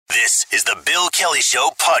This is the Bill Kelly Show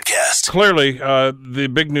podcast. Clearly, the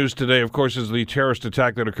big news today, of course, is the terrorist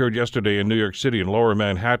attack that occurred yesterday in New York City in Lower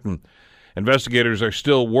Manhattan. Investigators are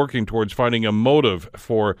still working towards finding a motive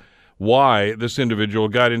for why this individual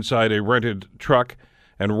got inside a rented truck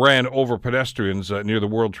and ran over pedestrians near the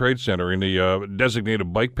World Trade Center in the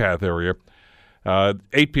designated bike path area.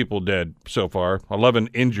 8 people dead so far, 11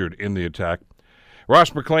 injured in the attack.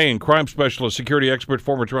 Ross McLean, crime specialist, security expert,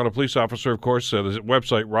 former Toronto police officer, of course. The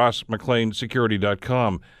website,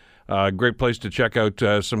 rossmcleansecurity.com. Great place to check out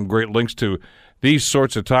some great links to these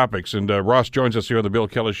sorts of topics. And Ross joins us here on the Bill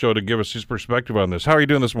Kelly Show to give us his perspective on this. How are you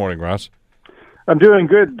doing this morning, Ross? I'm doing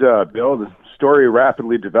good, Bill. The story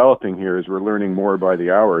rapidly developing here as we're learning more by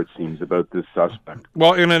the hour, it seems, about this suspect.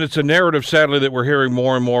 Well, and then it's a narrative, sadly, that we're hearing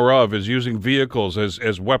more and more of, is using vehicles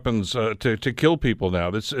as weapons to kill people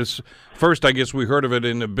now. This is first, I guess, we heard of it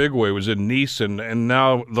in a big way, was in Nice, and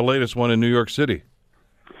now the latest one in New York City.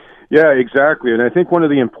 Yeah, exactly. And I think one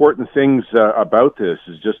of the important things about this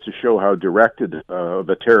is just to show how directed of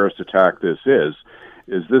a terrorist attack this is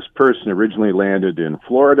this person originally landed in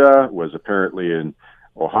Florida, was apparently in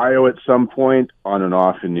Ohio at some point, on and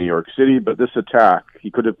off in New York City, but this attack,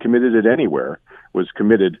 he could have committed it anywhere, was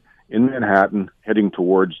committed in Manhattan, heading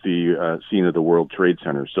towards the scene of the World Trade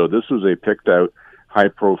Center. So this was a picked-out,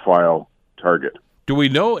 high-profile target. Do we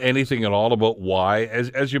know anything at all about why?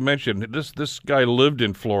 As you mentioned, this guy lived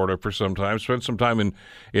in Florida for some time, spent some time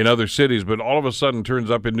in other cities, but all of a sudden turns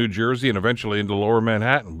up in New Jersey and eventually into Lower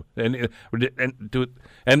Manhattan. And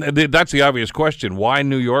that's the obvious question. Why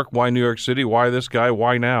New York? Why New York City? Why this guy?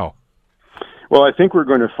 Why now? Well, I think we're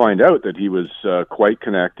going to find out that he was quite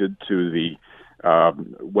connected to the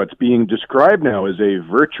what's being described now as a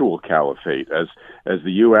virtual caliphate, as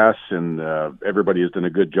the U.S. and everybody has done a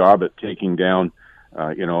good job at taking down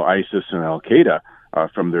ISIS and Al-Qaeda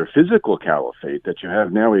from their physical caliphate, that you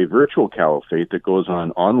have now a virtual caliphate that goes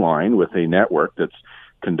on online with a network that's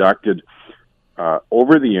conducted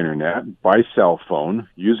over the internet, by cell phone,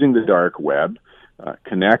 using the dark web,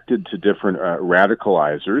 connected to different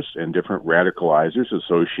radicalizers, and different radicalizers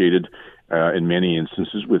associated in many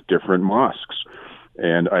instances with different mosques.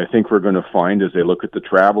 And I think we're going to find, as they look at the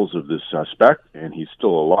travels of this suspect, and he's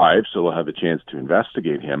still alive, so they'll have a chance to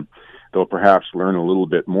investigate him, they'll perhaps learn a little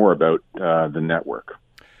bit more about the network.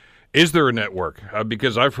 Is there a network?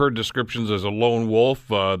 Because I've heard descriptions as a lone wolf,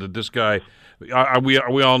 that this guy, we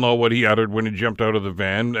all know what he uttered when he jumped out of the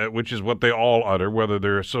van, which is what they all utter, whether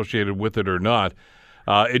they're associated with it or not.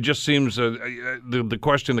 It just seems the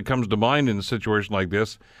question that comes to mind in a situation like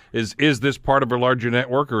this is this part of a larger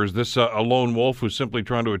network, or is this a lone wolf who's simply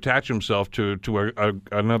trying to attach himself to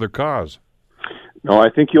another cause? No,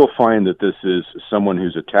 I think you'll find that this is someone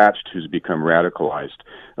who's attached, who's become radicalized.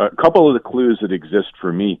 A couple of the clues that exist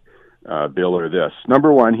for me, Bill, are this.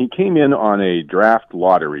 Number one, he came in on a draft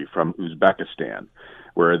lottery from Uzbekistan,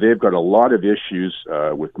 where they've got a lot of issues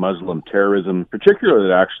with Muslim terrorism, particularly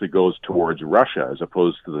that actually goes towards Russia as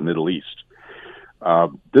opposed to the Middle East.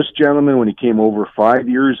 This gentleman, when he came over 5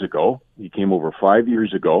 years ago,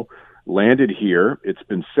 landed here. It's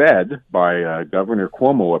been said by Governor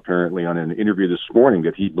Cuomo, apparently, on an interview this morning,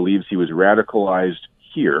 that he believes he was radicalized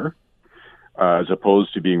here as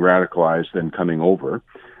opposed to being radicalized then coming over.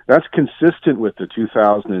 That's consistent with the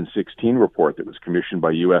 2016 report that was commissioned by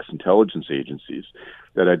U.S. intelligence agencies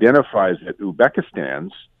that identifies that Uzbekistans,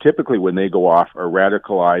 typically when they go off, are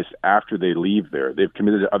radicalized after they leave there. They've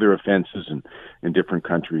committed other offenses in different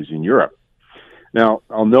countries in Europe. Now,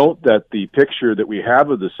 I'll note that the picture that we have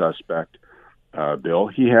of the suspect, Bill,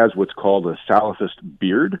 he has what's called a Salafist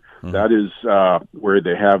beard. Mm-hmm. That is where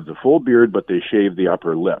they have the full beard, but they shave the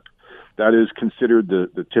upper lip. That is considered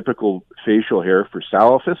the typical facial hair for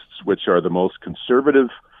Salafists, which are the most conservative,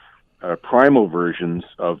 primal versions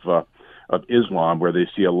of Islam, where they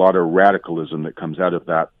see a lot of radicalism that comes out of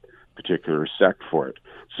that particular sect for it.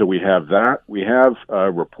 So we have that. We have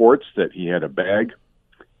reports that he had a bag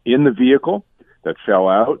in the vehicle that fell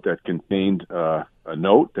out that contained a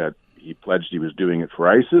note that he pledged he was doing it for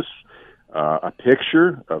ISIS, a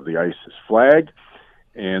picture of the ISIS flag,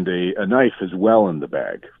 and a knife as well in the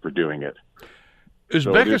bag for doing it.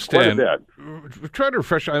 Uzbekistan, try to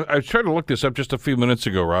refresh. I tried to look this up just a few minutes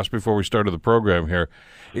ago, Ross, before we started the program here.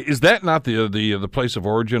 Is that not the place of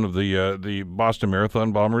origin of the Boston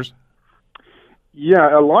Marathon bombers?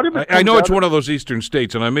 Yeah, a lot of it. I know it's one of those eastern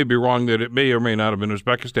states, and I may be wrong that it may or may not have been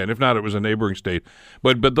Uzbekistan. If not, it was a neighboring state.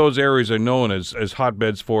 But those areas are known as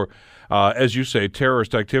hotbeds for, as you say,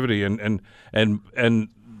 terrorist activity, and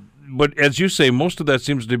But as you say, most of that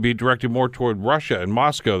seems to be directed more toward Russia and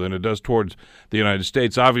Moscow than it does towards the United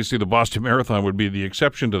States. Obviously, the Boston Marathon would be the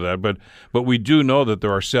exception to that, but we do know that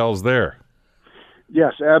there are cells there.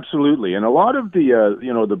 Yes, absolutely. And a lot of the,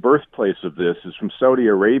 the birthplace of this is from Saudi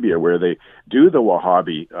Arabia, where they do the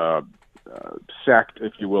Wahhabi sect,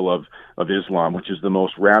 if you will, of Islam, which is the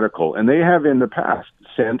most radical. And they have in the past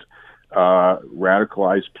sent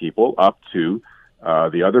radicalized people up to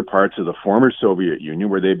the other parts of the former Soviet Union,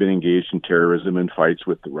 where they've been engaged in terrorism and fights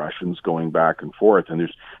with the Russians going back and forth. And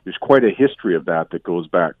there's quite a history of that goes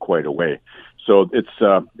back quite a way. So it's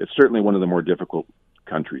certainly one of the more difficult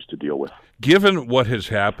countries to deal with. Given what has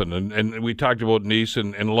happened, and we talked about Nice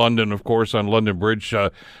and London, of course, on London Bridge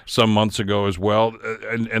some months ago as well,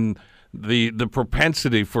 and the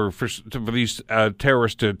propensity for these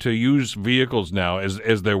terrorists to use vehicles now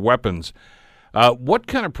as their weapons, what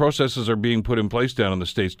kind of processes are being put in place down in the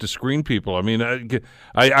States to screen people? I mean,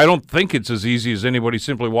 I don't think it's as easy as anybody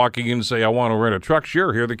simply walking in and say, I want to rent a truck.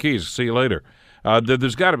 Sure, here are the keys. See you later.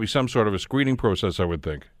 There's got to be some sort of a screening process, I would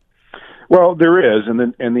think. Well, there is, and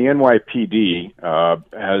the NYPD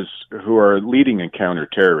who are leading in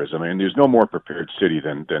counterterrorism. I mean, there's no more prepared city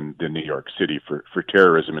than New York City for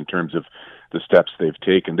terrorism in terms of the steps they've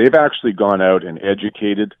taken. They've actually gone out and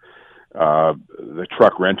educated the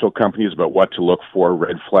truck rental companies about what to look for,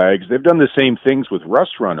 red flags. They've done the same things with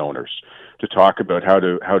restaurant owners to talk about how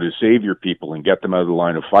to save your people and get them out of the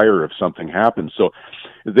line of fire if something happens. So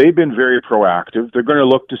they've been very proactive. They're going to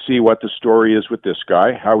look to see what the story is with this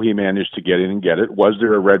guy, how he managed to get in and get it. Was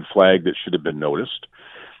there a red flag that should have been noticed?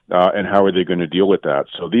 And how are they going to deal with that?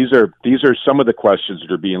 So these are some of the questions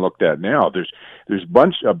that are being looked at now. There's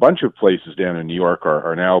a bunch of places down in New York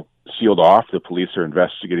are now sealed off. The police are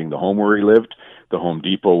investigating the home where he lived, the Home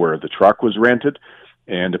Depot where the truck was rented,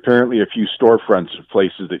 and apparently a few storefronts of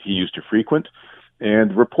places that he used to frequent.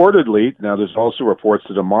 And reportedly, now there's also reports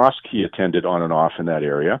that a mosque he attended on and off in that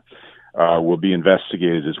area will be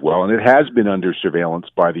investigated as well. And it has been under surveillance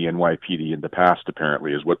by the NYPD in the past,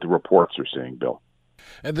 apparently, is what the reports are saying, Bill.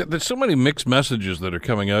 And there's so many mixed messages that are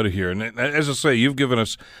coming out of here. And as I say, you've given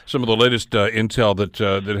us some of the latest intel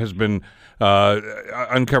that has been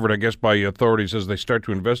uncovered, I guess, by authorities as they start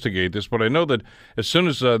to investigate this. But I know that as soon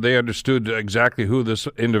as they understood exactly who this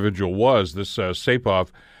individual was, this Saipov,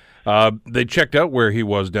 they checked out where he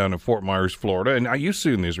was down in Fort Myers, Florida. And you've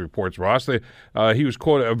seen these reports, Ross. He was,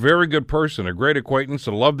 quote, a very good person, a great acquaintance,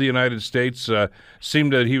 loved the United States,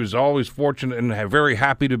 seemed that he was always fortunate and very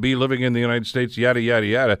happy to be living in the United States, yada, yada,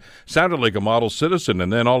 yada. Sounded like a model citizen.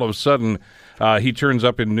 And then all of a sudden, he turns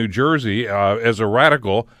up in New Jersey as a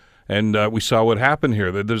radical. And we saw what happened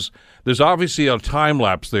here. There's obviously a time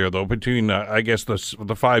lapse there, though, between, I guess,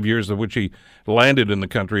 the 5 years of which he landed in the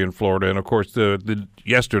country in Florida and, of course, the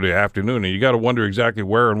yesterday afternoon. And you got to wonder exactly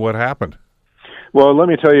where and what happened. Well, let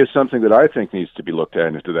me tell you something that I think needs to be looked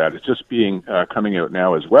at into that. It's just coming out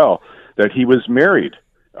now as well, that he was married.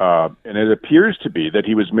 And it appears to be that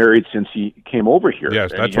he was married since he came over here.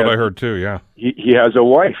 Yes, that's what I heard, too, yeah. He has a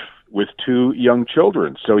wife with 2 young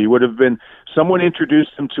children. So he would have been, someone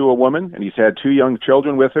introduced him to a woman, and he's had 2 young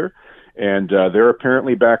children with her, and they're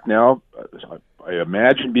apparently back now, I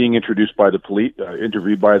imagine being introduced by the police,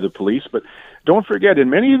 interviewed by the police. But don't forget, in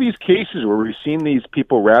many of these cases where we've seen these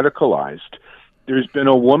people radicalized, there's been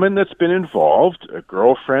a woman that's been involved, a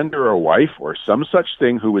girlfriend or a wife or some such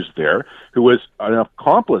thing who was there, who was an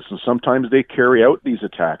accomplice, and sometimes they carry out these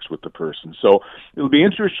attacks with the person. So it'll be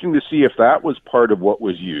interesting to see if that was part of what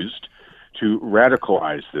was used to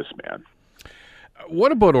radicalize this man.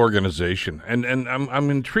 What about organization? And I'm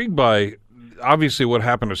intrigued by, obviously what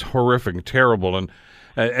happened is horrific, terrible, and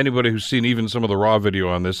anybody who's seen even some of the raw video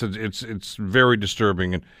on this, it's very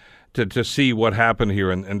disturbing, and to see what happened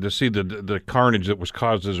here and to see the carnage that was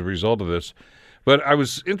caused as a result of this. But I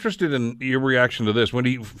was interested in your reaction to this. When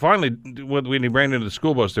he ran into the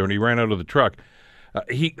school bus there and he ran out of the truck,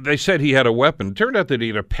 they said he had a weapon. It turned out that he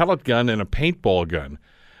had a pellet gun and a paintball gun,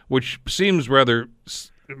 which seems rather...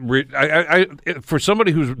 for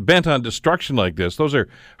somebody who's bent on destruction like this, those are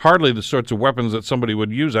hardly the sorts of weapons that somebody would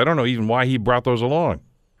use. I don't know even why he brought those along.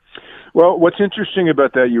 Well, what's interesting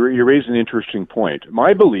about that, you raise an interesting point.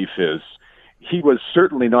 My belief is he was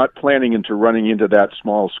certainly not planning into running into that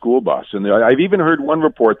small school bus. And I've even heard one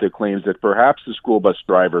report that claims that perhaps the school bus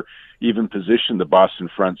driver even positioned the bus in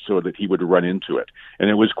front so that he would run into it. And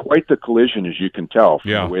it was quite the collision, as you can tell,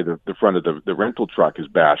 from the way the front of the rental truck is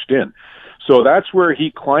bashed in. So that's where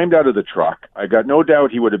he climbed out of the truck. I got no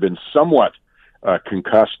doubt he would have been somewhat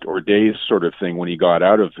concussed or dazed sort of thing when he got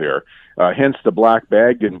out of there. Hence, the black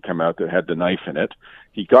bag didn't come out that had the knife in it.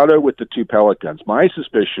 He got out with the 2 pellet guns. My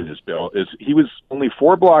suspicion is, Bill, is he was only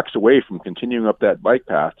 4 blocks away from continuing up that bike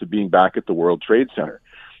path to being back at the World Trade Center.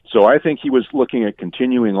 So I think he was looking at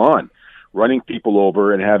continuing on, running people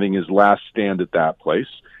over and having his last stand at that place.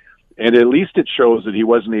 And at least it shows that he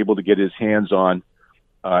wasn't able to get his hands on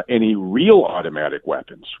any real automatic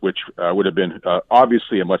weapons, which would have been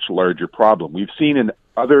obviously a much larger problem. We've seen in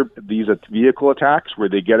these vehicle attacks where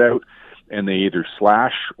they get out and they either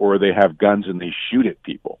slash or they have guns and they shoot at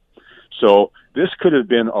people. So this could have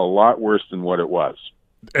been a lot worse than what it was.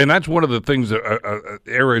 And that's one of the things,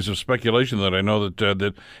 areas of speculation that I know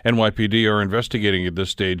that NYPD are investigating at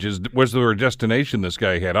this stage was there a destination this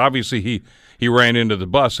guy had? Obviously, he ran into the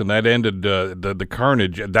bus, and that ended the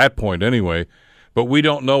carnage at that point anyway. But we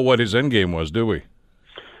don't know what his end game was, do we?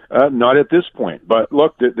 Not at this point. But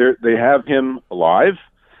look, they have him alive.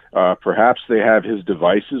 Perhaps they have his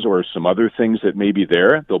devices or some other things that may be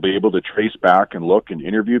there. They'll be able to trace back and look and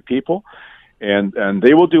interview people. And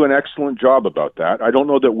they will do an excellent job about that. I don't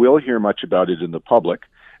know that we'll hear much about it in the public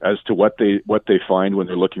as to what they find when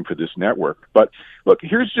they're looking for this network. But look,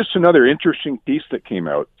 here's just another interesting piece that came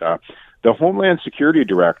out. The Homeland Security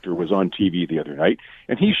Director was on TV the other night,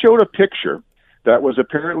 and he showed a picture that was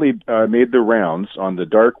apparently made the rounds on the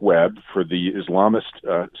dark web for the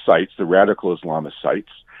Islamist sites, the radical Islamist sites,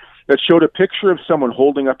 that showed a picture of someone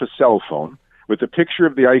holding up a cell phone with a picture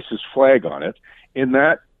of the ISIS flag on it in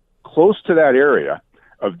that close to that area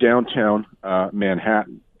of downtown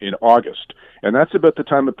Manhattan in August. And that's about the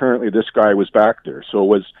time apparently this guy was back there. So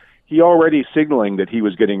was he already signaling that he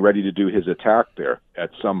was getting ready to do his attack there at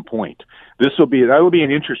some point? That will be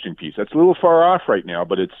an interesting piece. That's a little far off right now,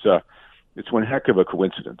 but it's one heck of a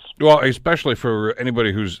coincidence. Well, especially for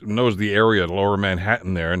anybody who knows the area, Lower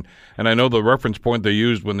Manhattan there. And I know the reference point they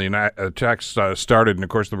used when the attacks started, and of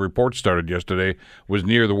course the report started yesterday, was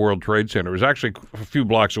near the World Trade Center. It was actually a few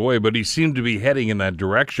blocks away, but he seemed to be heading in that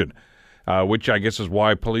direction, which I guess is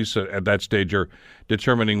why police at that stage are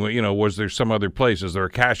determining, was there some other place? Is there a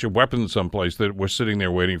cache of weapons someplace that was sitting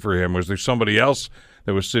there waiting for him? Was there somebody else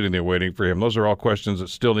that was sitting there waiting for him? Those are all questions that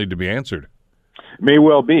still need to be answered. May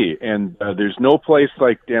well be, and there's no place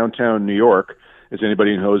like downtown New York, as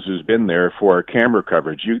anybody knows who's been there, for camera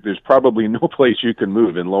coverage. There's probably no place you can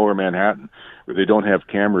move in Lower Manhattan where they don't have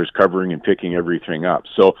cameras covering and picking everything up.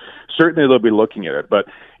 So certainly they'll be looking at it. But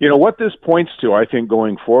what this points to, I think,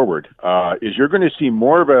 going forward, is you're going to see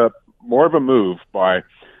more of a move by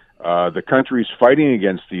the countries fighting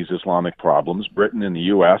against these Islamic problems, Britain and the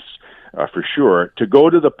U.S. For sure, to go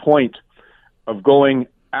to the point of going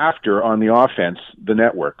after, on the offense, the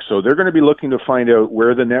network. So they're going to be looking to find out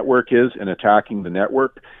where the network is and attacking the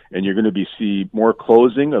network, and you're going to see more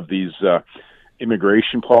closing of these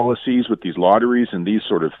immigration policies with these lotteries and these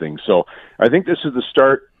sort of things. So I think this is the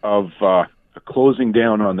start of closing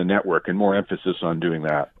down on the network and more emphasis on doing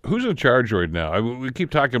that. Who's in charge right now? We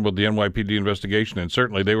keep talking about the NYPD investigation, and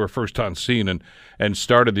certainly they were first on scene and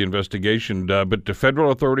started the investigation, but do federal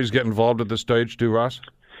authorities get involved at this stage too, Ross?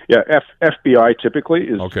 Yeah, FBI typically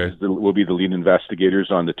okay. Will be the lead investigators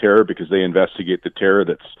on the terror, because they investigate the terror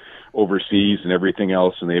that's overseas and everything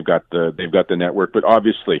else, and they've got the network. But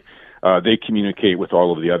obviously, they communicate with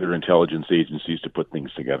all of the other intelligence agencies to put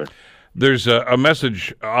things together. There's a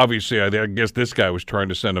message. Obviously, I guess this guy was trying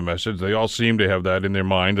to send a message. They all seem to have that in their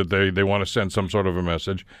mind, that they want to send some sort of a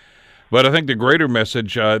message. But I think the greater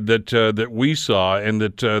message that we saw, and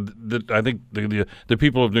that I think the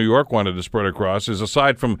people of New York wanted to spread across, is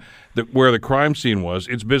aside from where the crime scene was,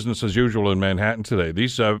 it's business as usual in Manhattan today.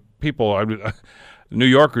 These people, New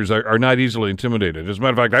Yorkers, are not easily intimidated. As a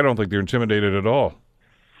matter of fact, I don't think they're intimidated at all.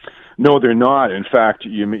 No, they're not. In fact,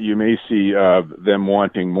 you may see them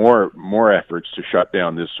wanting more efforts to shut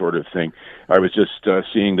down this sort of thing. I was just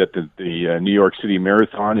seeing that the New York City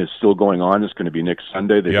Marathon is still going on. It's going to be next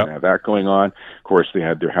Sunday. They're going to have that going on. Of course, they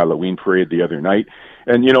had their Halloween parade the other night.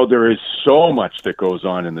 And, there is so much that goes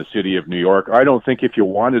on in the city of New York. I don't think if you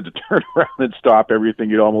wanted to turn around and stop everything,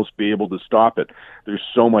 you'd almost be able to stop it. There's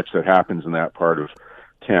so much that happens in that part of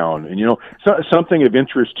town. And, something of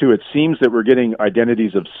interest, too, it seems that we're getting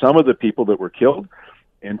identities of some of the people that were killed,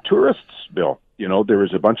 and tourists, Bill. There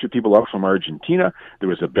was a bunch of people out from Argentina. There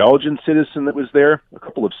was a Belgian citizen that was there. A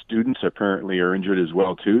couple of students apparently are injured as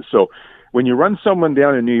well, too. So when you run someone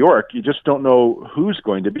down in New York, you just don't know who's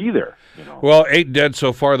going to be there. Well, 8 dead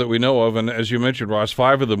so far that we know of, and as you mentioned, Ross,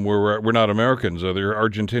 5 of them were not Americans. They're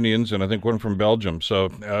Argentinians, and I think one from Belgium. So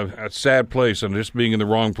a sad place, and just being in the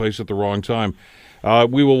wrong place at the wrong time.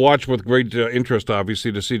 We will watch with great interest,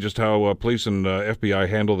 obviously, to see just how police and FBI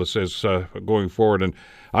handle this as going forward. And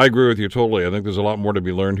I agree with you totally. I think there's a lot more to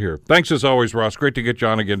be learned here. Thanks as always, Ross. Great to get you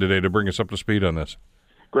on again today to bring us up to speed on this.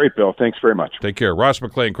 Great, Bill. Thanks very much. Take care. Ross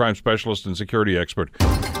McLean, crime specialist and security expert.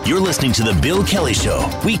 You're listening to The Bill Kelly Show,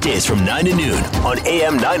 weekdays from 9 to noon on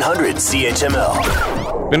AM 900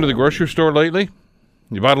 CHML. Been to the grocery store lately?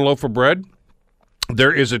 You bought a loaf of bread?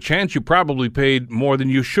 There is a chance you probably paid more than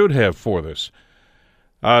you should have for this.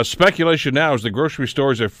 Speculation now is the grocery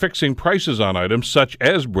stores are fixing prices on items such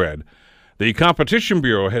as bread. The Competition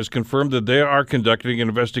Bureau has confirmed that they are conducting an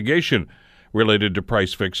investigation related to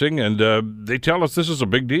price fixing, and they tell us this is a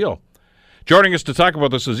big deal. Joining us to talk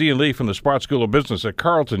about this is Ian Lee from the Sprott School of Business at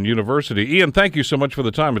Carleton University. Ian, thank you so much for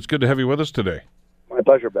the time. It's good to have you with us today. My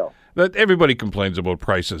pleasure, Bill. That everybody complains about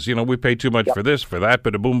prices. You know, we pay too much for this, for that,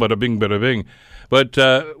 bada boom, bada bing, bada bing. But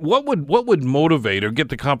what would motivate or get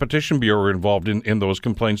the Competition Bureau involved in those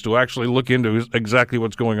complaints to actually look into exactly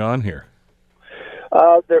what's going on here?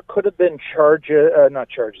 There could have been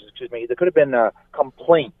there could have been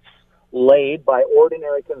complaints laid by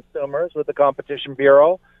ordinary consumers with the Competition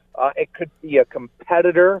Bureau. It could be a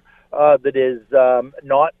competitor that is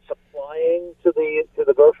not supplying to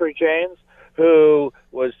the grocery chains, who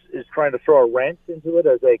is trying to throw a wrench into it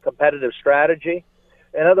as a competitive strategy.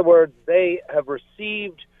 In other words, they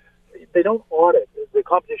don't audit. The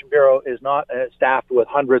Competition Bureau is not staffed with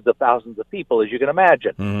hundreds of thousands of people, as you can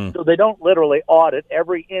imagine. Mm-hmm. So they don't literally audit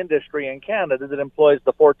every industry in Canada that employs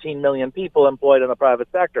the 14 million people employed in the private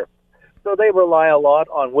sector. So they rely a lot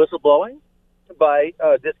on whistleblowing by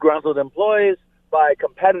disgruntled employees, by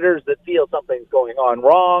competitors that feel something's going on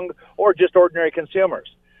wrong, or just ordinary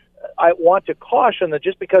consumers. I want to caution that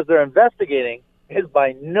just because they're investigating is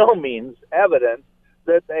by no means evidence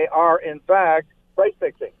that they are, in fact, price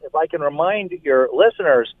fixing. If I can remind your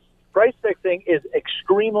listeners, price fixing is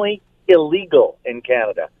extremely illegal in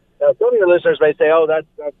Canada. Now, some of your listeners may say, oh, that's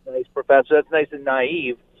nice, Professor, that's nice and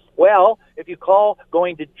naive. Well, if you call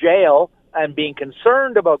going to jail and being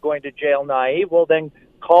concerned about going to jail naive, well, then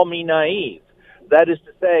call me naive. That is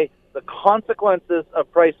to say, the consequences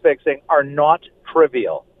of price fixing are not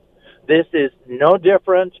trivial. This is no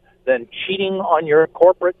different than cheating on your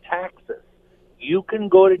corporate taxes. You can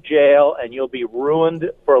go to jail and you'll be ruined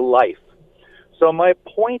for life. So my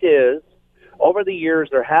point is, over the years,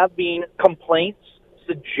 there have been complaints,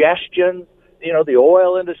 suggestions. You know, the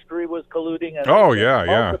oil industry was colluding.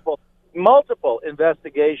 And multiple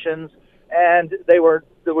investigations, and there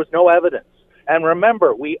was no evidence. And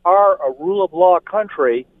remember, we are a rule of law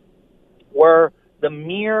country where the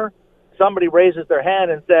mere somebody raises their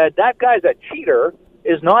hand and said, that guy's a cheater,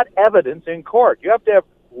 is not evidence in court. You have to have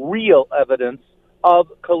real evidence of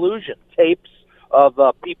collusion, tapes of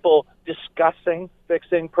people discussing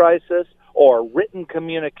fixing prices or written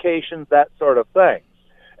communications, that sort of thing.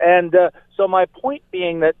 And so my point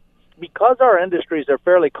being that because our industries are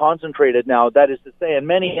fairly concentrated now, that is to say, in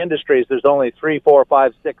many industries, there's only 3, 4,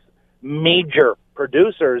 5, 6 major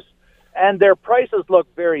producers, and their prices look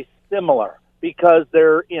very similar because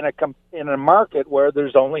they're in a market where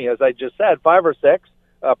there's only, as I just said, 5 or 6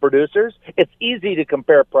 producers. It's easy to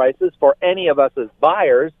compare prices for any of us as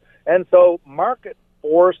buyers, and so market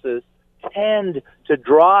forces tend to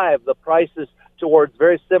drive the prices towards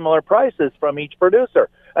very similar prices from each producer.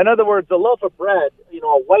 In other words, a loaf of bread,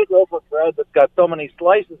 a white loaf of bread that's got so many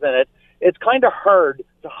slices in it, it's kind of hard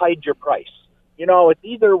to hide your price. It's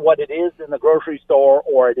either what it is in the grocery store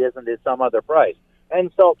or it isn't at some other price. And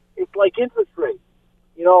so it's like interest rates.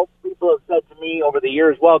 People have said to me over the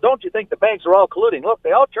years, well, don't you think the banks are all colluding? Look,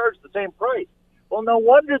 they all charge the same price. Well, no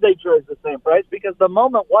wonder they charge the same price, because the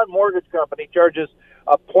moment one mortgage company charges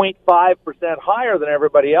a 0.5% higher than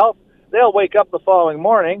everybody else, they'll wake up the following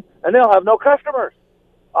morning and they'll have no customers.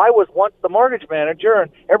 I was once the mortgage manager, and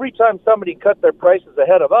every time somebody cut their prices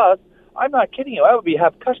ahead of us, I'm not kidding you, I would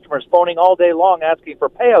have customers phoning all day long asking for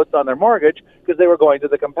payouts on their mortgage because they were going to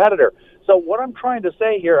the competitor. So what I'm trying to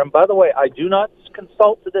say here, and by the way, I do not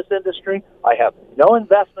consult to this industry. I have no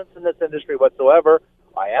investments in this industry whatsoever.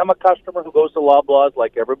 I am a customer who goes to Loblaws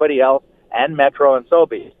like everybody else, and Metro and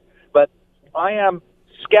Sobeys. But I am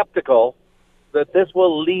skeptical that this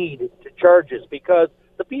will lead to charges, because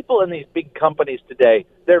the people in these big companies today,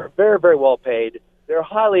 they're very, very well paid. They're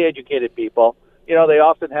highly educated people. They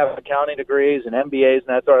often have accounting degrees and MBAs and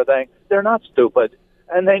that sort of thing. They're not stupid,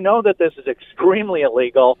 and they know that this is extremely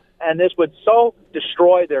illegal, And this would so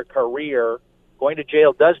destroy their career. Going to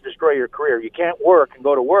jail does destroy your career. You can't work and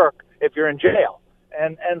go to work if you're in jail.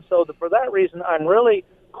 And so for that reason, I'm really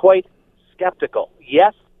quite skeptical.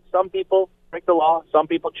 Yes, some people break the law. Some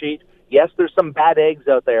people cheat. Yes, there's some bad eggs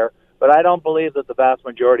out there, but I don't believe that the vast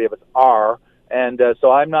majority of us are. And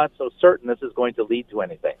so I'm not so certain this is going to lead to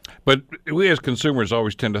anything. But we as consumers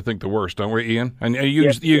always tend to think the worst, don't we, Ian? And you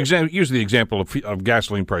use the example of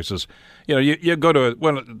gasoline prices. You know, you go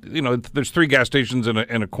to there's 3 gas stations in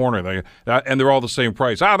a corner there, and they're all the same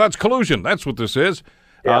price. That's collusion. That's what this is.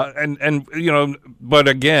 Yeah. But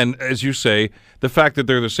again, as you say, the fact that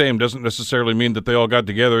they're the same doesn't necessarily mean that they all got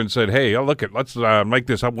together and said, "Hey, look it, let's make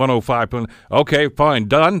this up 105." Okay, fine,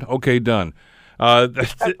 done. Okay, done. There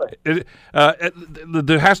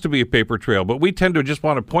has to be a paper trail, but we tend to just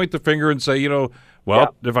want to point the finger and say,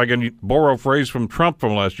 if I can borrow a phrase from Trump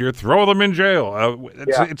from last year, throw them in jail.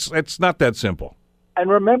 It's not that simple. And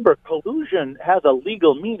remember, collusion has a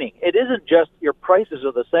legal meaning. It isn't just your prices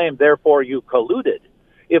are the same, therefore you colluded.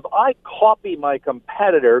 If I copy my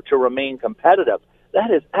competitor to remain competitive, that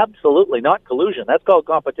is absolutely not collusion. That's called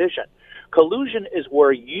competition. Collusion is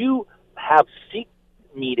where you have secret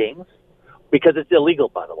meetings, because it's illegal,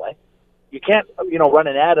 by the way. You can't, run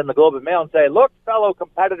an ad in the Globe and Mail and say, look, fellow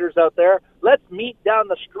competitors out there, let's meet down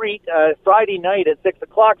the street Friday night at 6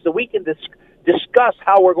 o'clock so we can discuss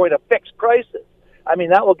how we're going to fix prices. I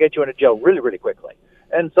mean, that will get you into jail really, really quickly.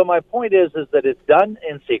 And so my point is that it's done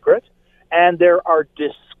in secret, and there are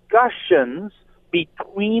discussions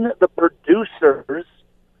between the producers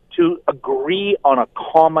to agree on a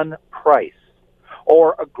common price,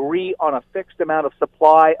 or agree on a fixed amount of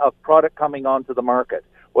supply of product coming onto the market,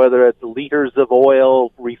 whether it's liters of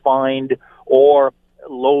oil refined or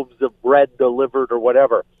loaves of bread delivered or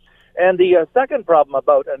whatever. And the second problem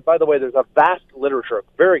and by the way, there's a vast literature,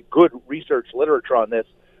 very good research literature on this,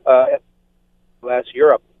 US,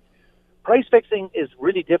 Europe. Price fixing is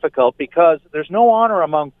really difficult because there's no honor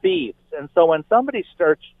among thieves. And so when somebody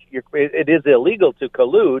starts, it is illegal to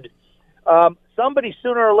collude, somebody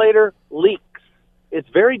sooner or later leaks. It's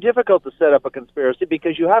very difficult to set up a conspiracy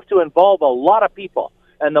because you have to involve a lot of people.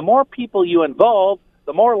 And the more people you involve,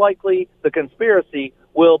 the more likely the conspiracy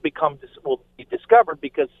will be discovered,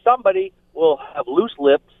 because somebody will have loose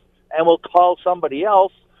lips and will call somebody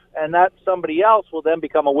else, and that somebody else will then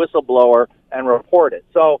become a whistleblower and report it.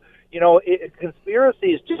 So,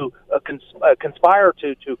 conspiracies to conspire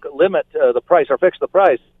to limit the price or fix the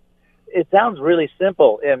price, it sounds really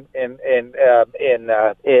simple to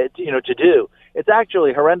do. It's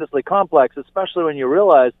actually horrendously complex, especially when you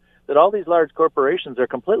realize that all these large corporations are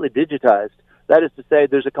completely digitized. That is to say,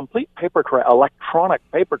 there's a complete electronic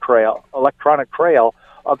trail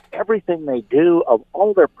of everything they do, of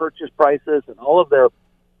all their purchase prices and all of their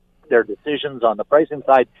decisions on the pricing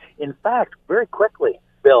side. In fact, very quickly,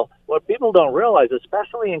 Bill, what people don't realize,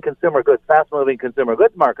 especially in consumer goods, fast-moving consumer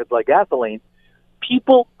goods markets like gasoline,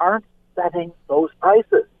 people aren't setting those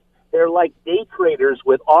prices. They're like day traders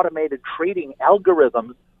with automated trading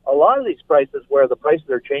algorithms. A lot of these prices, where the prices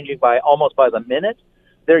are changing almost by the minute,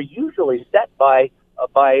 they're usually set by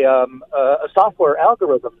software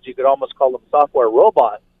algorithms. You could almost call them software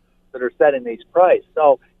robots that are setting these prices.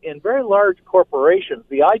 So in very large corporations,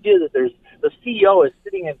 the idea that the CEO is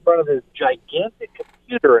sitting in front of his gigantic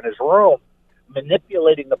computer in his room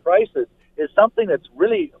manipulating the prices is something that's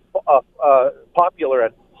really popular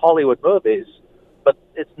in Hollywood movies, but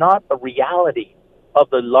it's not the reality of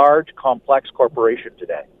the large, complex corporation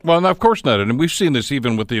today. Well, no, of course not. And we've seen this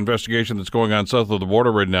even with the investigation that's going on south of the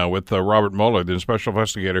border right now with Robert Mueller, the special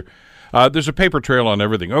investigator. There's a paper trail on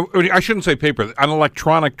everything. Oh, I shouldn't say paper, an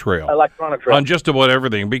electronic trail. On just about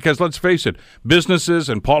everything. Because let's face it, businesses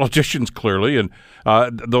and politicians clearly, and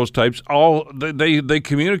those types, they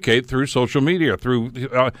communicate through social media.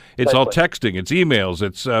 It's all texting, it's emails,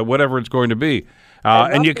 it's whatever it's going to be.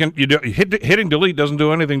 And hitting delete doesn't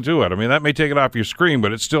do anything to it. I mean, that may take it off your screen,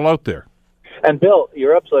 but it's still out there. And Bill,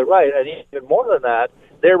 you're absolutely right. And even more than that,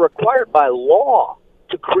 they're required by law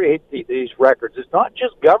to create these records. It's not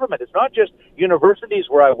just government. It's not just universities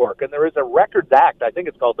where I work. And there is a Records Act. I think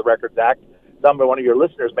it's called the Records Act. One of your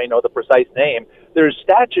listeners may know the precise name. There's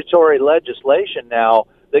statutory legislation now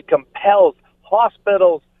that compels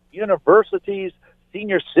hospitals, universities,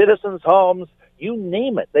 senior citizens' homes, you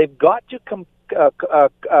name it. They've got to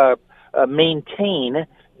maintain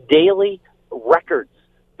daily records,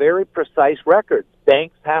 very precise records.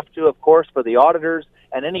 Banks have to, of course, for the auditors,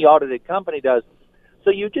 and any audited company does. So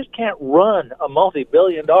you just can't run a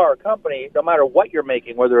multi-billion-dollar company no matter what you're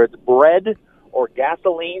making, whether it's bread or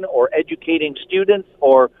gasoline or educating students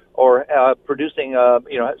or producing,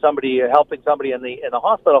 somebody helping somebody in the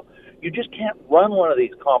hospital. You just can't run one of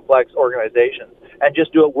these complex organizations and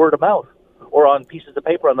just do it word of mouth or on pieces of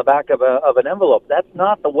paper on the back of an envelope. That's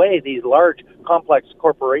not the way these large, complex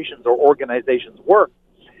corporations or organizations work.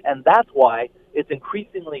 And that's why it's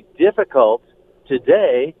increasingly difficult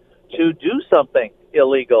today to do something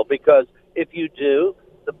illegal, because if you do,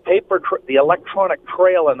 the electronic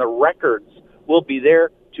trail and the records will be there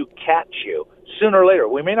to catch you sooner or later.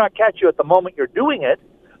 We may not catch you at the moment you're doing it,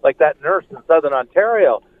 like that nurse in Southern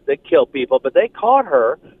Ontario that killed people, but they caught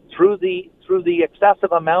her through the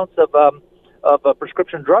excessive amounts of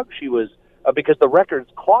prescription drugs she was, because the records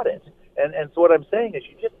caught it. And so what I'm saying is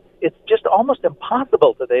it's just almost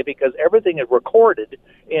impossible today, because everything is recorded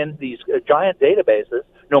in these giant databases,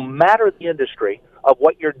 no matter the industry, of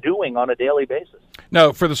what you're doing on a daily basis.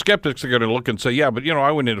 Now, for the skeptics, they're going to look and say, yeah, but,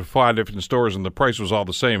 I went into 5 different stores and the price was all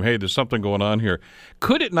the same. Hey, there's something going on here.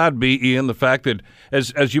 Could it not be, Ian, the fact that,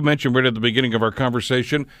 as you mentioned right at the beginning of our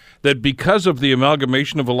conversation, that because of the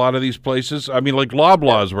amalgamation of a lot of these places, I mean, like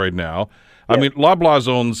Loblaws right now, I mean, Loblaws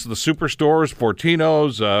owns the Superstores,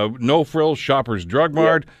 Fortino's, No Frills, Shoppers Drug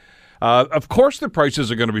Mart. Of course the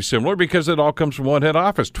prices are going to be similar because it all comes from one head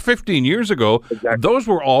office. 15 years ago, those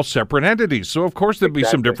were all separate entities. So, of course, there'd be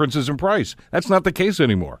some differences in price. That's not the case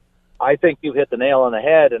anymore. I think you hit the nail on the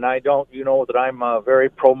head, and you know that I'm a very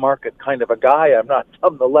pro-market kind of a guy. I'm not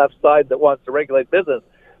on the left side that wants to regulate business.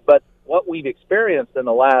 But what we've experienced in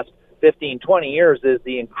the last 15, 20 years is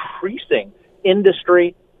the increasing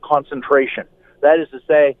industry concentration. That is to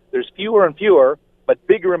say, there's fewer and fewer, but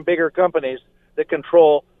bigger and bigger companies that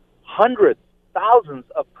control hundreds, thousands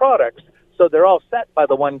of products, so they're all set by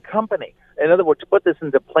the one company. In other words, to put this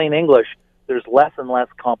into plain English, there's less and less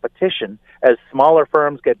competition as smaller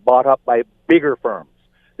firms get bought up by bigger firms.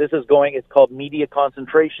 It's called media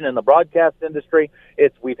concentration in the broadcast industry.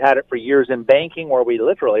 We've had it for years in banking, where we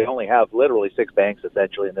only have 6 banks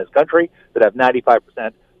essentially in this country that have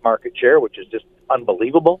 95% market share, which is just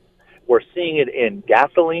unbelievable. We're seeing it in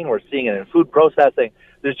gasoline. We're seeing it in food processing.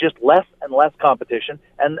 There's just less and less competition,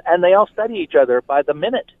 and they all study each other by the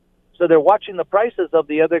minute. So they're watching the prices of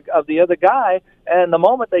the other guy, and the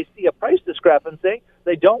moment they see a price discrepancy,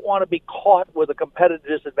 they don't want to be caught with a competitive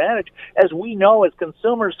disadvantage. As we know as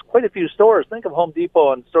consumers, quite a few stores, think of Home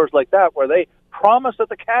Depot and stores like that, where they promise at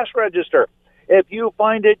the cash register, if you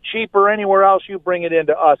find it cheaper anywhere else, you bring it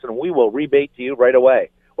into us, and we will rebate to you right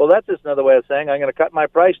away. Well, that's just another way of saying I'm going to cut my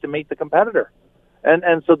price to meet the competitor.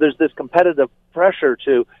 And so there's this competitive pressure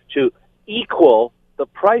to equal the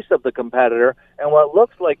price of the competitor, and what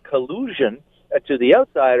looks like collusion to the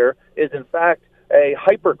outsider is in fact a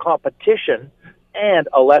hyper competition and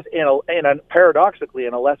paradoxically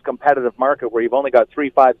in a less competitive market where you've only got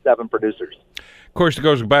 3, 5, 7 producers. Of course, it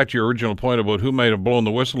goes back to your original point about who might have blown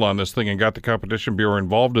the whistle on this thing and got the Competition Bureau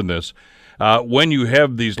involved in this. When you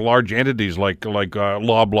have these large entities like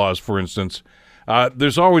Loblaws, for instance,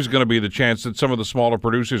 there's always going to be the chance that some of the smaller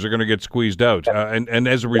producers are going to get squeezed out. And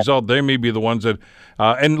as a result, they may be the ones that,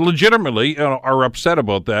 and legitimately, are upset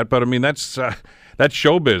about that. But, I mean, that's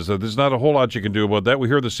showbiz. There's not a whole lot you can do about that. We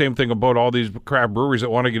hear the same thing about all these craft breweries that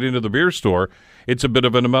want to get into the beer store. It's a bit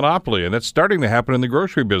of a monopoly, and that's starting to happen in the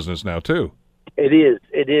grocery business now, too. It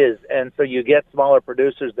is. And so you get smaller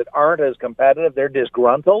producers that aren't as competitive. They're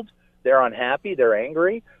disgruntled. They're unhappy. They're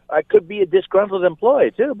angry. It could be a disgruntled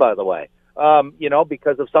employee, too, by the way.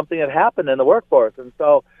 Because of something that happened in the workforce, and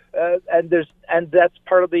so and that's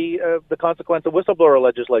part of the consequence of whistleblower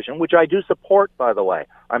legislation, which I do support. By the way,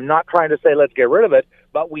 I'm not trying to say let's get rid of it,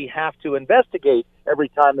 but we have to investigate every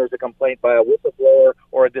time there's a complaint by a whistleblower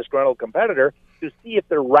or a disgruntled competitor to see if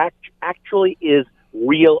there actually is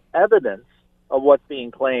real evidence of what's being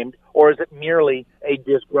claimed, or is it merely a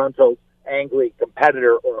disgruntled, angry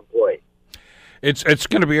competitor or employee. It's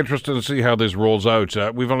going to be interesting to see how this rolls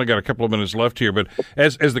out. We've only got a couple of minutes left here, but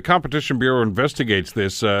as the Competition Bureau investigates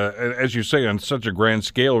this, as you say, on such a grand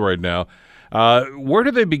scale right now, where do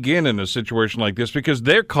they begin in a situation like this? Because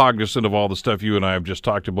they're cognizant of all the stuff you and I have just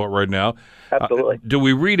talked about right now. Absolutely. Do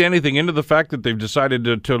we read anything into the fact that they've decided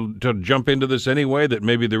to jump into this anyway, that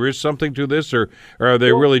maybe there is something to this, or are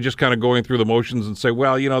they really just kind of going through the motions and say,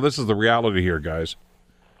 well, this is the reality here, guys?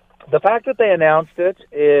 The fact that they announced it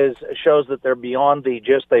shows that they're beyond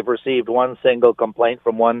they've received one single complaint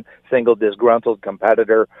from one single disgruntled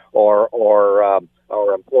competitor or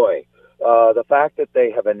employee. The fact that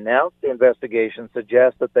they have announced the investigation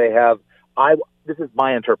suggests that they have, this is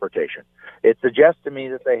my interpretation, it suggests to me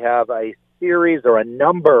that they have a series or a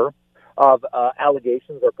number of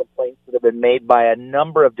allegations or complaints that have been made by a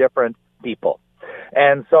number of different people.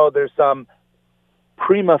 And so there's some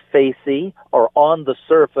prima facie or on the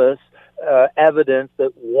surface evidence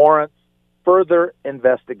that warrants further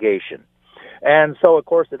investigation. And so, of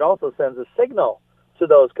course, it also sends a signal to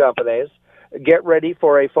those companies, get ready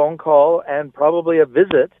for a phone call and probably a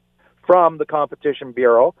visit from the Competition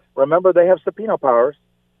Bureau. Remember, they have subpoena powers.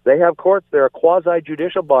 They have courts. They're a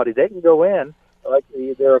quasi-judicial body. They can go in, like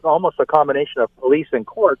they're almost a combination of police and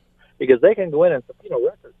courts, because they can go in and subpoena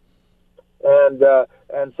records.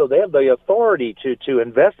 And so they have the authority to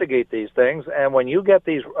investigate these things. And when you get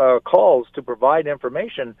these calls to provide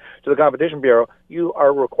information to the Competition Bureau, you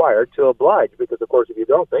are required to oblige, because, of course, if you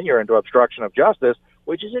don't, then you're into obstruction of justice,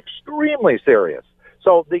 which is extremely serious.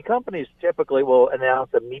 So the companies typically will announce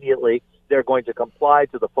immediately they're going to comply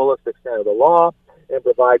to the fullest extent of the law and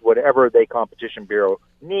provide whatever the Competition Bureau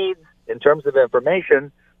needs in terms of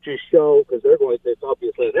information to show, because it's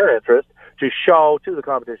obviously in their interest, to show to the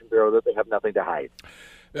Competition Bureau that they have nothing to hide.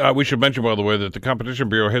 We should mention, by the way, that the Competition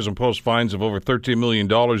Bureau has imposed fines of over $13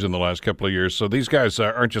 million in the last couple of years, so these guys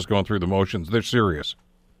aren't just going through the motions. They're serious.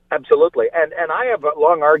 Absolutely. And I have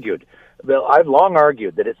long argued, Bill, I've long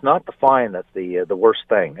argued that it's not the fine that's the worst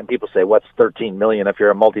thing. And people say, what's $13 million if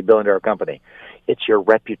you're a multi-billion-dollar company? It's your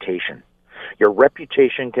reputation. Your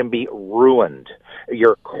reputation can be ruined.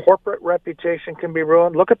 Your corporate reputation can be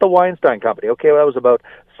ruined. Look at the Weinstein Company. Okay, well, that was about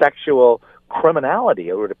sexual criminality,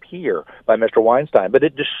 it would appear, by Mr. Weinstein, but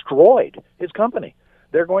it destroyed his company.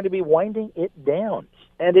 They're going to be winding it down,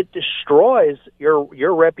 and it destroys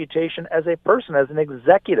your reputation as a person, as an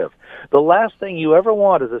executive. The last thing you ever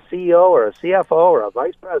want as a CEO or a CFO or a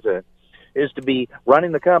vice president is to be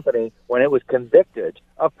running the company when it was convicted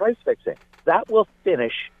of price fixing. That will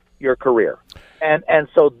finish your career. And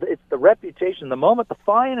so it's the reputation. The moment the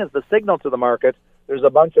fine is the signal to the market, there's a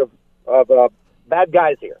bunch of bad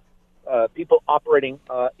guys here, people operating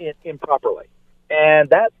improperly. And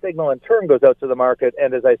that signal in turn goes out to the market,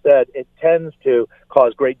 and as I said, it tends to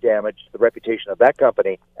cause great damage to the reputation of that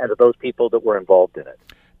company and to those people that were involved in it.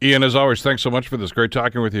 Ian, as always, thanks so much for this. Great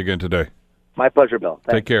talking with you again today. My pleasure, Bill.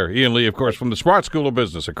 Thanks. Take care. Ian Lee, of course, from the Sprott School of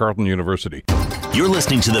Business at Carleton University. You're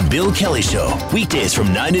listening to The Bill Kelly Show, weekdays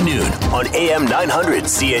from 9 to noon on AM 900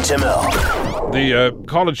 CHML. The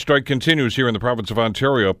college strike continues here in the province of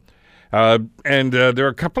Ontario, and there are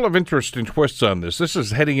a couple of interesting twists on this. This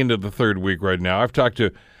is heading into the third week right now. I've talked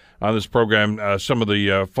to, on this program, some of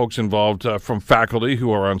the folks involved from faculty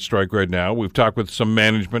who are on strike right now. We've talked with some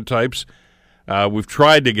management types. We've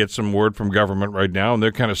tried to get some word from government right now, and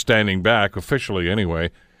they're kind of standing back, officially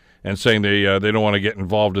anyway, and saying they don't want to get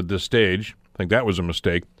involved at this stage. I think that was a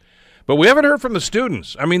mistake. But we haven't heard from the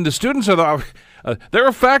students. I mean, the students are they're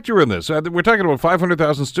a factor in this. We're talking about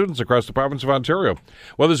 500,000 students across the province of Ontario.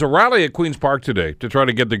 Well, there's a rally at Queen's Park today to try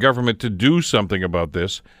to get the government to do something about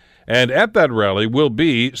this. And at that rally will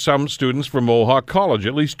be some students from Mohawk College.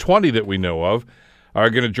 At least 20 that we know of are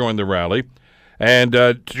going to join the rally. And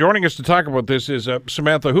joining us to talk about this is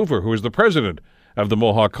Samantha Hoover, who is the president of the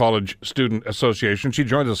Mohawk College Student Association. She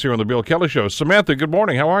joins us here on the Bill Kelly Show. Samantha, good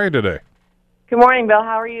morning. How are you today? Good morning, Bill.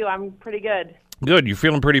 How are you? I'm pretty good. Good. You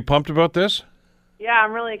feeling pretty pumped about this? Yeah,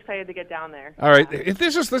 I'm really excited to get down there. All right.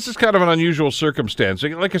 This is kind of an unusual circumstance.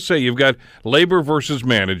 Like I say, you've got labor versus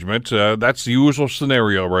management. That's the usual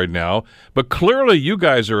scenario right now. But clearly you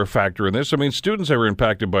guys are a factor in this. I mean, students are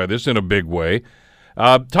impacted by this in a big way.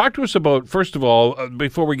 Talk to us about, first of all,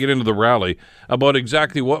 before we get into the rally, about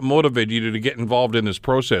exactly what motivated you to get involved in this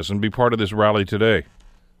process and be part of this rally today.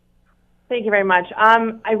 Thank you very much.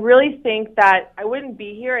 I really think that I wouldn't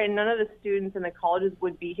be here, and none of the students in the colleges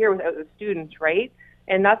would be here without the students, right?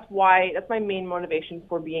 And that's my main motivation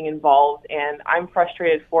for being involved, and I'm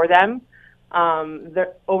frustrated for them.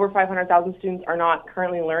 Over 500,000 students are not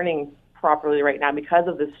currently learning properly right now because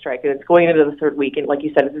of this strike, and it's going into the third week, and like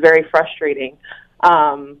you said, it's very frustrating.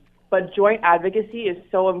 But joint advocacy is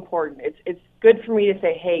so important. It's good for me to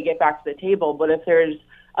say, hey, get back to the table, but if there's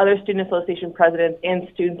other student association presidents and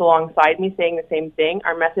students alongside me saying the same thing,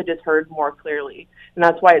 our message is heard more clearly. And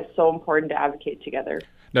that's why it's so important to advocate together.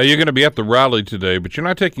 Now, you're going to be at the rally today, but you're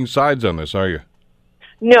not taking sides on this, are you?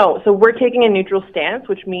 No. So we're taking a neutral stance,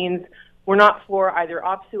 which means we're not for either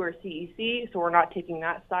OPSU or CEC, so we're not taking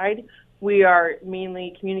that side. We are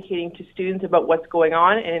mainly communicating to students about what's going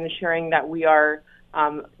on and ensuring that we are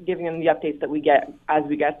giving them the updates that we get as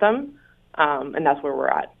we get them. And that's where we're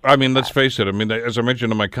at. I mean, let's face it. I mean, as I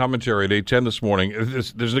mentioned in my commentary at 8:10 this morning,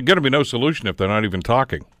 there's going to be no solution if they're not even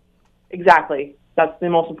talking. Exactly. That's the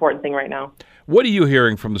most important thing right now. What are you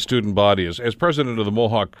hearing from the student body as president of the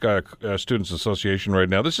Mohawk Students Association right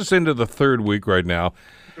now? This is into the third week right now.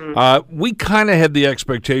 We kind of had the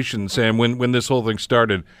expectation, Sam, when this whole thing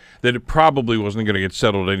started, that it probably wasn't going to get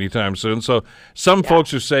settled anytime soon. So some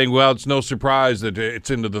folks are saying, well, it's no surprise that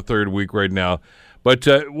it's into the third week right now. But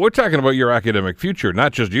we're talking about your academic future,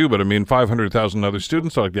 not just you, but 500,000 other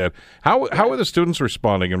students like that. How are the students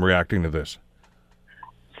responding and reacting to this?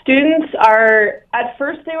 Students are, at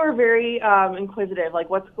first they were very inquisitive, like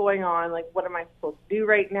what's going on, like what am I supposed to do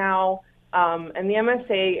right now? And the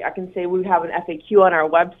MSA, I can say we have an FAQ on our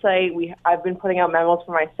website. I've been putting out memos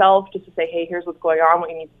for myself just to say, hey, here's what's going on, what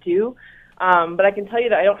you need to do. But I can tell you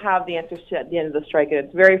that I don't have the answers to at the end of the strike, and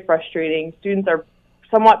it's very frustrating. Students are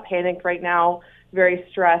somewhat panicked right now, very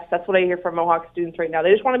stressed. That's what I hear from Mohawk students right now.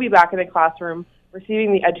 They just want to be back in the classroom,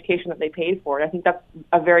 receiving the education that they paid for, and I think that's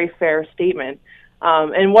a very fair statement.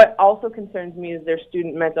 And what also concerns me is their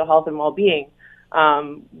student mental health and well-being.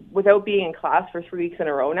 Without being in class for 3 weeks in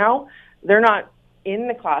a row now, they're not in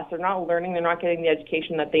the class, they're not learning, they're not getting the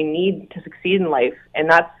education that they need to succeed in life,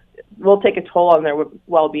 and that will take a toll on their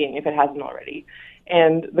well-being if it hasn't already.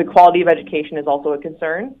 And the quality of education is also a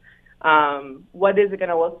concern. What is it going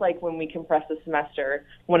to look like when we compress the semester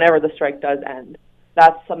whenever the strike does end?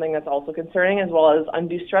 That's something that's also concerning, as well as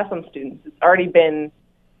undue stress on students. It's already been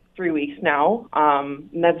 3 weeks now,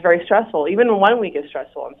 and that's very stressful. Even 1 week is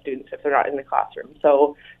stressful on students if they're not in the classroom.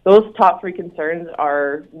 So those top three concerns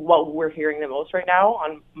are what we're hearing the most right now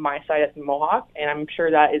on my side at the Mohawk, and I'm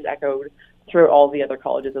sure that is echoed through all the other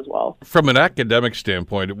colleges as well. From an academic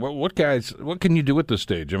standpoint, what can you do at this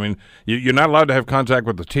stage? I mean, you're not allowed to have contact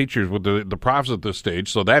with the teachers, with the profs at this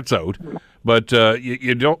stage, so that's out. But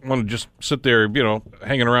you don't want to just sit there,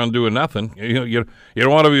 hanging around doing nothing. You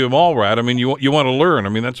don't want to be a mall rat. I mean, you want to learn. I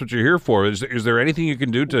mean, that's what you're here for. Is there anything you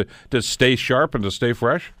can do to stay sharp and to stay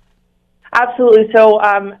fresh? Absolutely. So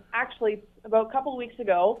actually, about a couple of weeks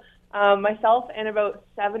ago, myself and about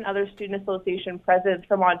 7 other student association presidents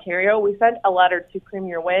from Ontario, we sent a letter to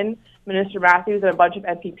Premier Wynne, Minister Matthews, and a bunch of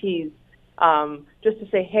MPPs just to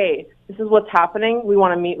say, hey, this is what's happening. We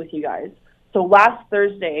want to meet with you guys. So last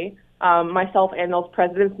Thursday, myself and those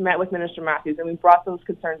presidents met with Minister Matthews, and we brought those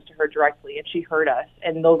concerns to her directly, and she heard us,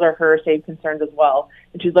 and those are her same concerns as well,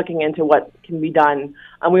 and she's looking into what can be done.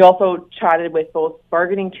 We also chatted with both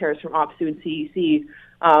bargaining chairs from OPSU and CEC.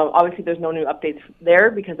 Obviously, there's no new updates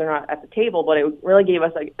there because they're not at the table, but it really gave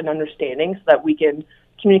us an understanding so that we can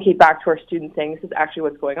communicate back to our students saying this is actually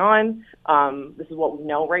what's going on, this is what we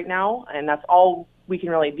know right now, and that's all we can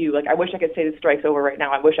really do. Like, I wish I could say the strike's over right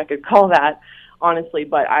now. I wish I could call that, honestly,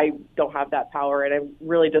 but I don't have that power, and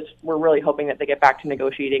we're really hoping that they get back to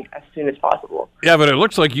negotiating as soon as possible. Yeah, but it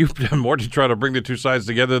looks like you've done more to try to bring the two sides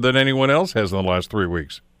together than anyone else has in the last 3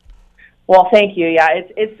 weeks. Well, thank you. Yeah,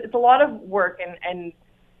 it's a lot of work, and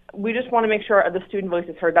we just want to make sure the student voice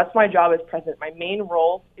is heard. That's my job as president. My main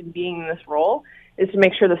role in being in this role is to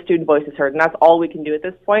make sure the student voice is heard, and that's all we can do at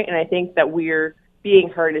this point. And I think that we're being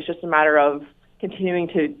heard. It's just a matter of continuing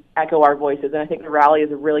to echo our voices, and I think the rally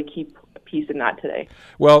is a really key piece in that today.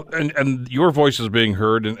 Well, and your voice is being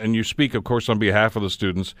heard, and you speak, of course, on behalf of the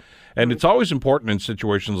students, and it's always important in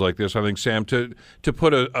situations like this, I think, Sam, to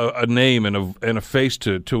put a name and a face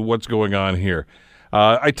to what's going on here.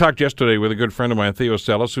 I talked yesterday with a good friend of mine, Theo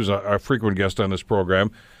Sellis, who's a frequent guest on this program.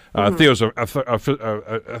 Theo's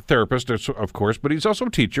a therapist, of course, but he's also a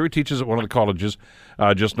teacher. He teaches at one of the colleges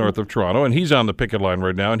just north of Toronto, and he's on the picket line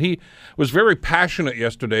right now. And he was very passionate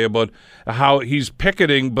yesterday about how he's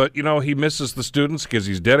picketing, but, he misses the students because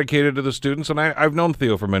he's dedicated to the students. And I've known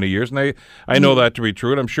Theo for many years, and I know that to be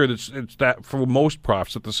true, and I'm sure it's that for most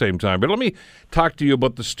profs at the same time. But let me talk to you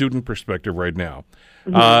about the student perspective right now.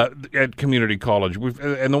 At community college,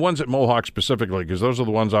 and the ones at Mohawk specifically, because those are the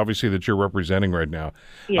ones obviously that you're representing right now.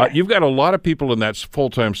 Yeah. You've got a lot of people in that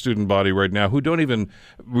full-time student body right now who don't even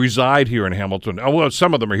reside here in Hamilton. Well,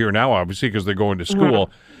 some of them are here now, obviously, because they're going to school.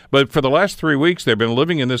 But for the last 3 weeks, they've been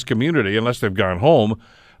living in this community, unless they've gone home,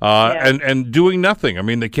 and doing nothing. I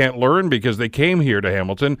mean, they can't learn because they came here to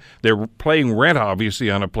Hamilton. They're paying rent, obviously,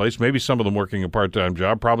 on a place. Maybe some of them working a part-time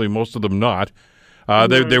job, probably most of them not.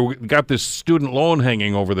 They've got this student loan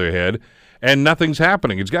hanging over their head, and nothing's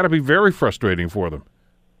happening. It's got to be very frustrating for them.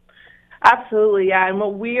 Absolutely, yeah. And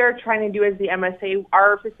what we are trying to do as the MSA,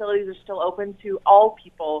 our facilities are still open to all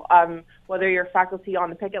people. Whether you're faculty on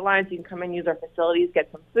the picket lines, you can come and use our facilities, get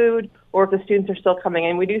some food, or if the students are still coming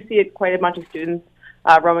in. We do see quite a bunch of students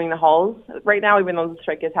roaming the halls right now, even though the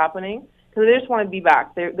strike is happening, because they just want to be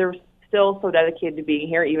back. They're still so dedicated to being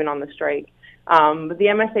here, even on the strike. But the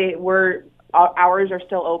MSA, hours are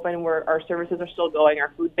still open. Our services are still going.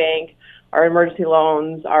 Our food bank, our emergency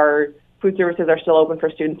loans, our food services are still open for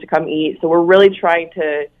students to come eat. So we're really trying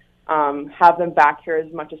to have them back here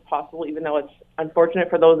as much as possible, even though it's unfortunate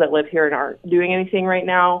for those that live here and aren't doing anything right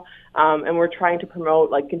now. And we're trying to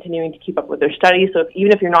promote continuing to keep up with their studies. So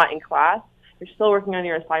even if you're not in class, you're still working on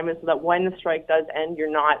your assignments so that when the strike does end,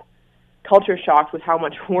 you're not culture shocked with how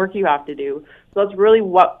much work you have to do. So that's really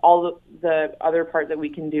what all the other part that we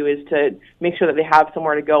can do is to make sure that they have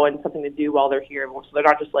somewhere to go and something to do while they're here. So they're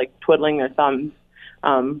not just twiddling their thumbs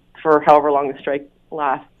for however long the strike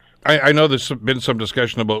lasts. I know there's been some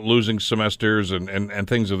discussion about losing semesters and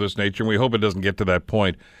things of this nature, and we hope it doesn't get to that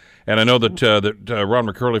point. And I know that Ron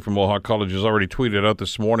McCurley from Mohawk College has already tweeted out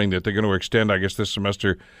this morning that they're going to extend, I guess, this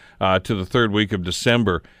semester to the third week of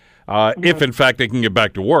December, if, in fact, they can get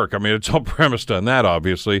back to work. I mean, it's all premised on that,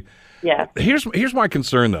 obviously. Yeah. Here's my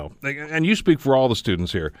concern, though, and you speak for all the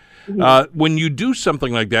students here. When you do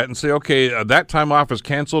something like that and say, okay, that time off is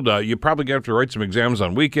canceled, you probably have to write some exams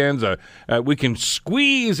on weekends. We can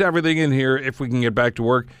squeeze everything in here if we can get back to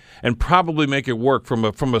work and probably make it work from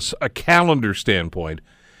a calendar standpoint.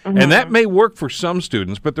 And that may work for some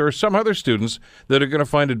students, but there are some other students that are going to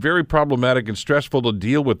find it very problematic and stressful to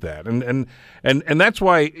deal with that. And that's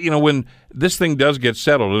why, when this thing does get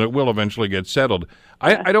settled, and it will eventually get settled,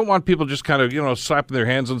 I don't want people just kind of, slapping their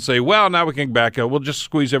hands and say, well, now we can get back. We'll just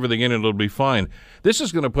squeeze everything in and it'll be fine. This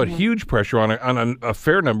is going to put huge pressure on a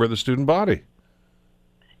fair number of the student body.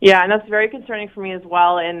 Yeah, and that's very concerning for me as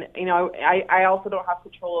well. And, I also don't have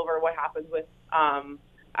control over what happens with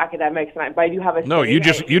academics, but I do have a no. You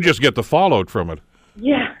just get the fallout from it.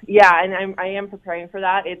 Yeah, and I am preparing for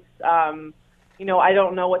that. It's I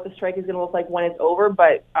don't know what the strike is going to look like when it's over,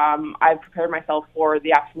 but I've prepared myself for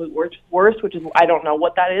the absolute worst, which is I don't know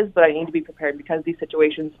what that is, but I need to be prepared because these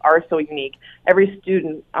situations are so unique. Every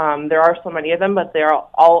student, there are so many of them, but they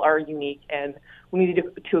all are unique, and we need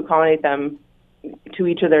to accommodate them to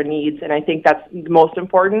each of their needs, and I think that's the most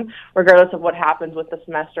important, regardless of what happens with the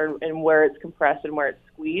semester and where it's compressed and where it's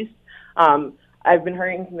squeezed. I've been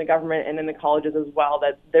hearing from the government and in the colleges as well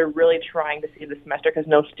that they're really trying to save the semester because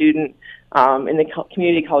no student in the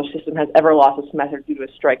community college system has ever lost a semester due to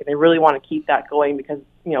a strike, and they really want to keep that going because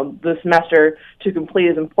the semester to complete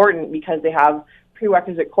is important because they have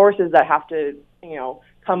prerequisite courses that have to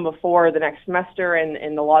come before the next semester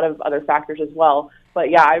and a lot of other factors as well. But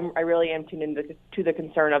yeah, I really am tuned into to the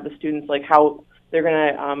concern of the students, how they're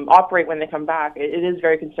going to operate when they come back. It is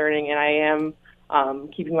very concerning, and I am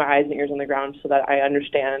keeping my eyes and ears on the ground so that I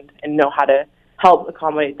understand and know how to help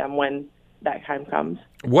accommodate them when that time comes.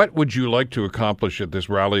 What would you like to accomplish at this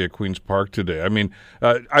rally at Queen's Park today? I mean,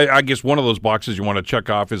 I guess one of those boxes you want to check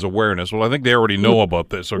off is awareness. Well, I think they already know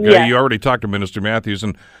about this, okay? Yeah. You already talked to Minister Matthews,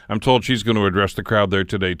 and I'm told she's going to address the crowd there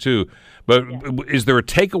today, too. But is there a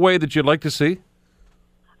takeaway that you'd like to see?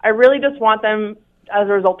 I really just want them, as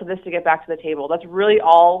a result of this, to get back to the table. That's really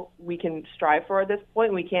all we can strive for at this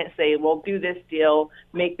point. We can't say, well, do this deal,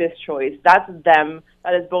 make this choice. That's them.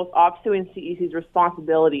 That is both OPSEU and CEC's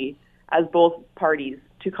responsibility as both parties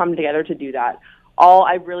to come together to do that. All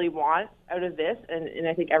I really want out of this, and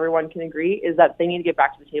I think everyone can agree, is that they need to get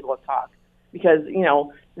back to the table and talk. Because,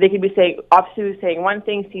 they could be saying, OPSEU is saying one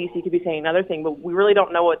thing, CEC could be saying another thing, but we really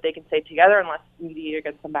don't know what they can say together unless the mediator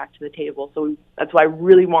gets them back to the table. So that's why I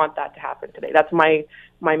really want that to happen today. That's my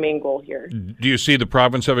main goal here. Do you see the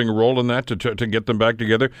province having a role in that to get them back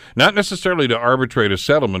together? Not necessarily to arbitrate a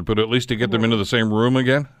settlement, but at least to get them into the same room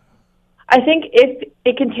again? I think if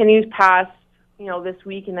it continues past, this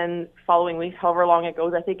week and then following weeks, however long it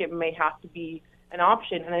goes, I think it may have to be an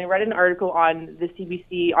option. And I read an article on the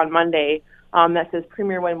CBC on Monday that says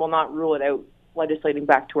Premier Wynne will not rule it out legislating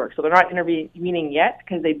back to work. So they're not intervening yet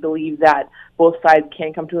because they believe that both sides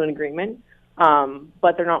can come to an agreement,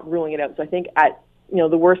 but they're not ruling it out. So I think at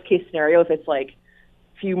the worst case scenario, if it's a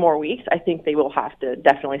few more weeks, I think they will have to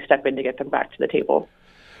definitely step in to get them back to the table.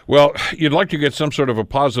 Well, you'd like to get some sort of a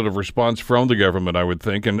positive response from the government, I would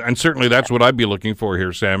think, and certainly that's what I'd be looking for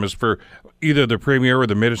here, Sam, is for either the Premier or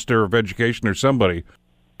the Minister of Education or somebody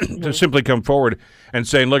to simply come forward and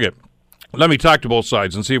say, look, let me talk to both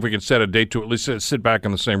sides and see if we can set a date to at least sit back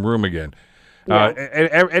in the same room again.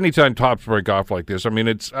 Anytime tops break off like this, I mean,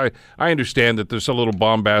 I understand that there's a little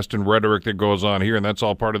bombast and rhetoric that goes on here, and that's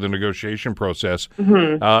all part of the negotiation process.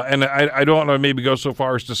 And I don't want to maybe go so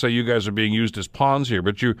far as to say you guys are being used as pawns here,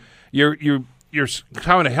 but you're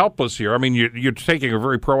kind of helpless here. I mean, you're taking a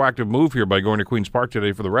very proactive move here by going to Queen's Park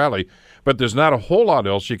today for the rally, but there's not a whole lot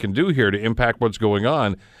else you can do here to impact what's going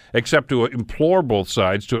on, except to implore both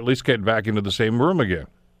sides to at least get back into the same room again.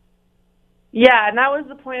 Yeah, and that was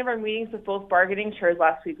the point of our meetings with both bargaining chairs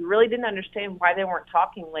last week. We really didn't understand why they weren't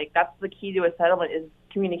talking. Like, that's the key to a settlement is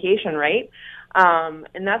communication, right?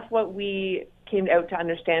 And that's what we came out to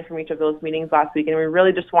understand from each of those meetings last week, and we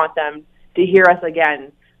really just want them to hear us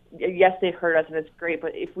again. Yes, they've heard us, and it's great,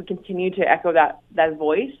 but if we continue to echo that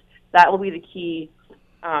voice, that will be the key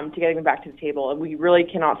to getting them back to the table. And we really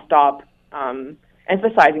cannot stop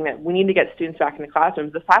emphasizing that we need to get students back in the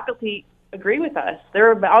classrooms. The faculty agree with us.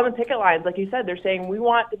 They're on the picket lines, like you said. They're saying we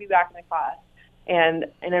want to be back in the class, and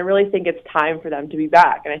I really think it's time for them to be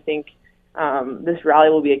back. And I think this rally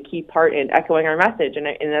will be a key part in echoing our message, and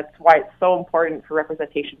that's why it's so important for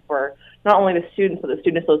representation for not only the students but the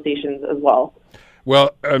student associations as well.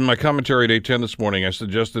 Well, in my commentary at 8:10 this morning, I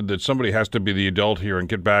suggested that somebody has to be the adult here and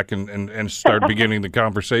get back and start beginning the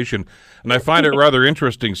conversation. And I find it rather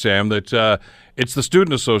interesting, Sam, that it's the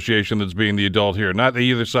student association that's being the adult here, not the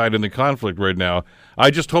either side in the conflict right now. I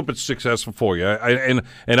just hope it's successful for you.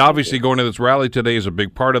 And obviously going to this rally today is a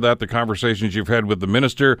big part of that. The conversations you've had with the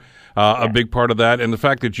minister, a big part of that. And the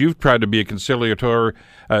fact that you've tried to be a conciliator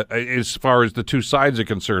as far as the two sides are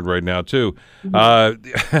concerned right now, too.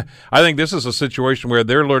 Mm-hmm. I think this is a situation where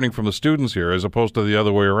they're learning from the students here as opposed to the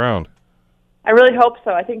other way around. I really hope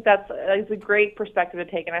so. I think that's a great perspective to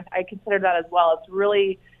take, and I consider that as well. It's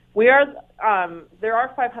really, there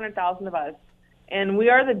are 500,000 of us, and we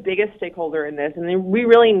are the biggest stakeholder in this, and we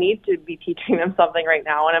really need to be teaching them something right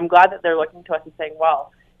now, and I'm glad that they're looking to us and saying,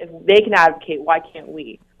 well, if they can advocate, why can't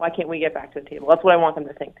we? Why can't we get back to the table? That's what I want them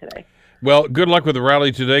to think today. Well, good luck with the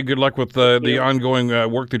rally today. Good luck with the ongoing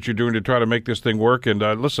work that you're doing to try to make this thing work, and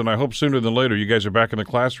listen, I hope sooner than later you guys are back in the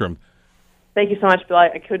classroom. Thank you so much, Bill.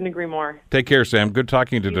 I couldn't agree more. Take care, Sam. Good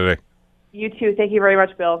talking to you today. You too. Thank you very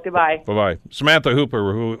much, Bill. Goodbye. Bye-bye. Samantha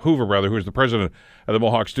Hoover, who is the president of the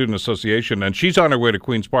Mohawk Student Association, and she's on her way to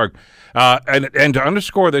Queen's Park. And to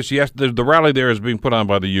underscore this, yes, the rally there is being put on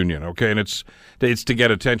by the union, okay, and it's to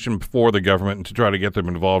get attention for the government and to try to get them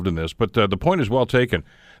involved in this. But the point is well taken.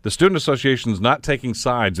 The Student Association is not taking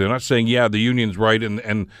sides. They're not saying, yeah, the union's right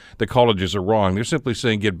and the colleges are wrong. They're simply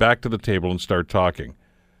saying get back to the table and start talking.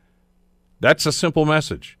 That's a simple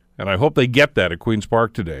message, and I hope they get that at Queen's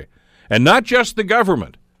Park today. And not just the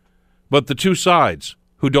government, but the two sides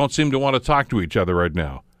who don't seem to want to talk to each other right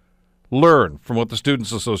now. Learn from what the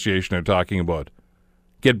Students Association are talking about.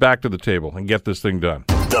 Get back to the table and get this thing done.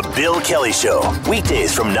 The Bill Kelly Show,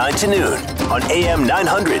 weekdays from 9 to noon on AM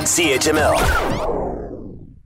 900 CHML.